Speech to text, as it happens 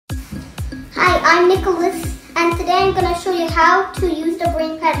Hi, I'm Nicolas, and today I'm going to show you how to use the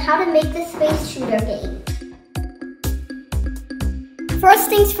BrainPad, how to make the space shooter game. First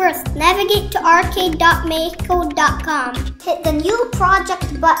things first, navigate to arcade.makecode.com. Hit the new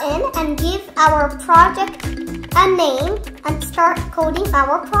project button and give our project a name and start coding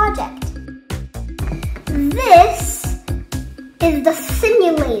our project. This is the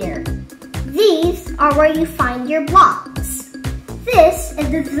simulator. These are where you find your blocks. This is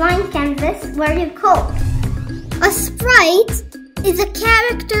the design canvas where you code. A sprite is a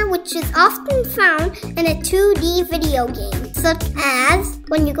character which is often found in a 2D video game, such as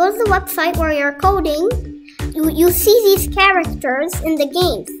when you go to the website where you're coding, you see these characters in the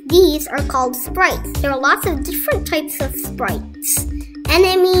games. These are called sprites. There are lots of different types of sprites.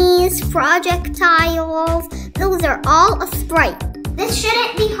 Enemies, projectiles, those are all a sprite. This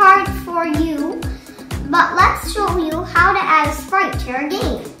shouldn't be hard for you, but let's show you how to add a sprite to your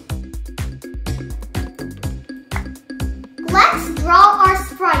game. Let's draw our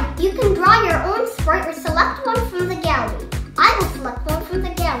sprite. You can draw your own sprite or select one from the gallery. I will select one from the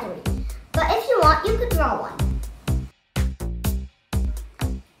gallery, but if you want, you could draw one.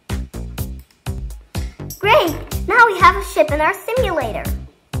 Great! Now we have a ship in our simulator.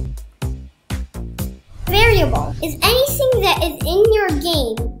 Variable is anything that is in your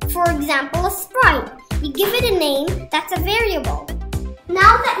game. For example, a sprite. You give it a name, that's a variable.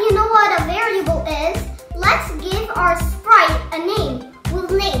 Now that you know what a variable is, let's give our sprite a name. We'll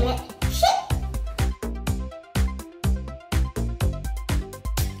name it Ship.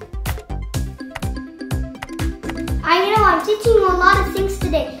 I know I'm teaching you a lot of things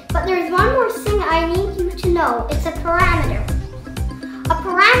today, but there's one more thing I need you to know. It's a parameter. A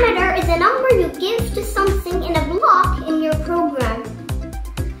parameter is a number you give to something in a block in your program.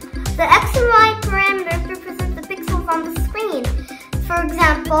 The X and Y parameters represent the pixels on the screen. For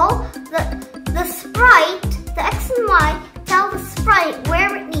example, the sprite, the X and Y, tell the sprite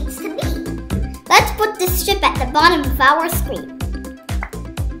where it needs to be. Let's put this ship at the bottom of our screen.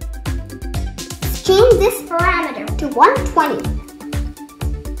 Let's change this parameter to 120.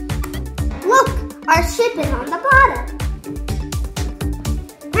 Look, our ship is on the bottom.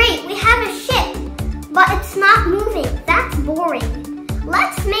 Great, we have a ship, but it's not moving. That's boring.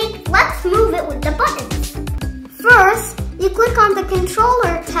 Let's move it with the buttons. First, you click on the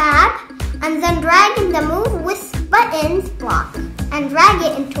controller tab and then drag in the move with buttons block and drag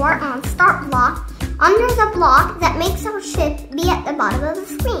it into our on start block under the block that makes our ship be at the bottom of the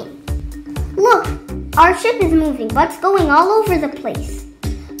screen. Look, our ship is moving, but it's going all over the place.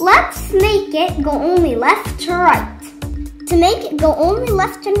 Let's make it go only left to right. To make it go only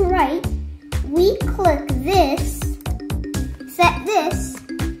left and right, we click this, set this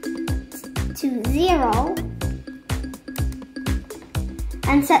to 0,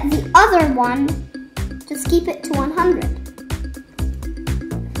 and set the other one, just keep it to 100.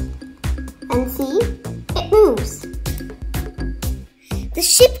 And see, it moves. The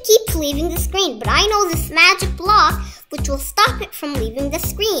ship keeps leaving the screen, but I know this magic block which will stop it from leaving the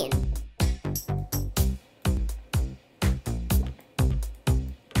screen.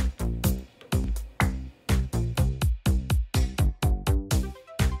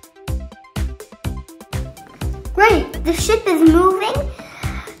 Great, the ship is moving,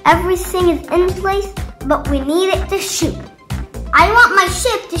 everything is in place, but we need it to shoot. I want my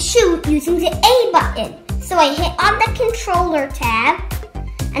ship to shoot using the A button. So I hit on the controller tab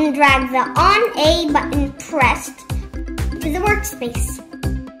and drag the on A button pressed to the workspace.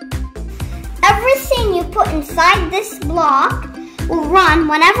 Everything you put inside this block will run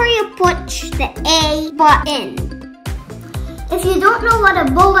whenever you push the A button. If you don't know what a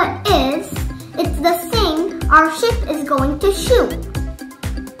bullet is, it's the thing our ship is going to shoot.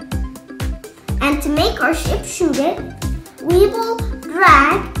 And to make our ship shoot it, we will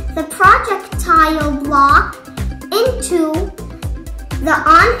drag the projectile block into the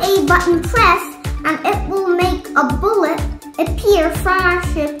on A button press, and it will make a bullet appear from our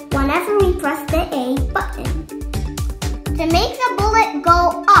ship whenever we press the A button. To make the bullet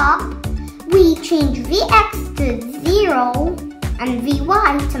go up, we change Vx to 0 and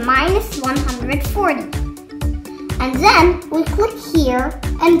Vy to -140. And then we click here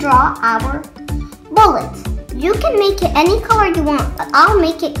and draw our bullet. You can make it any color you want, but I'll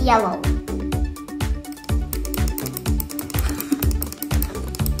make it yellow.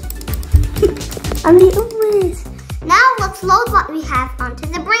 I'm the always. Now let's load what we have onto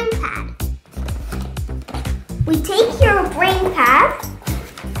the BrainPad. We take your BrainPad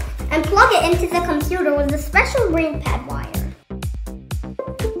and plug it into the computer with a special BrainPad wire.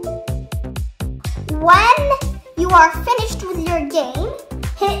 When you are finished with your game,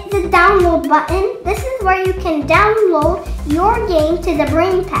 hit the download button. This is where you can download your game to the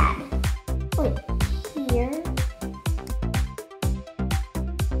BrainPad. Wait, here.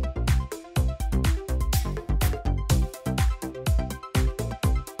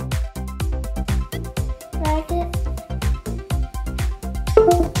 Drag it.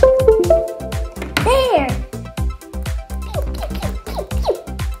 There!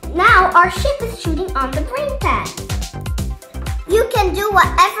 Now our ship is shooting on the BrainPad. You can do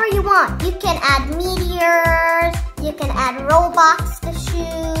whatever you want. You can add meteors, you can add robots to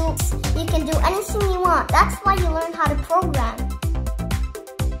shoot, you can do anything you want. That's why you learn how to program.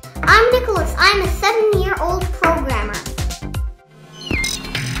 I'm Nicholas. I'm a 7-year-old programmer.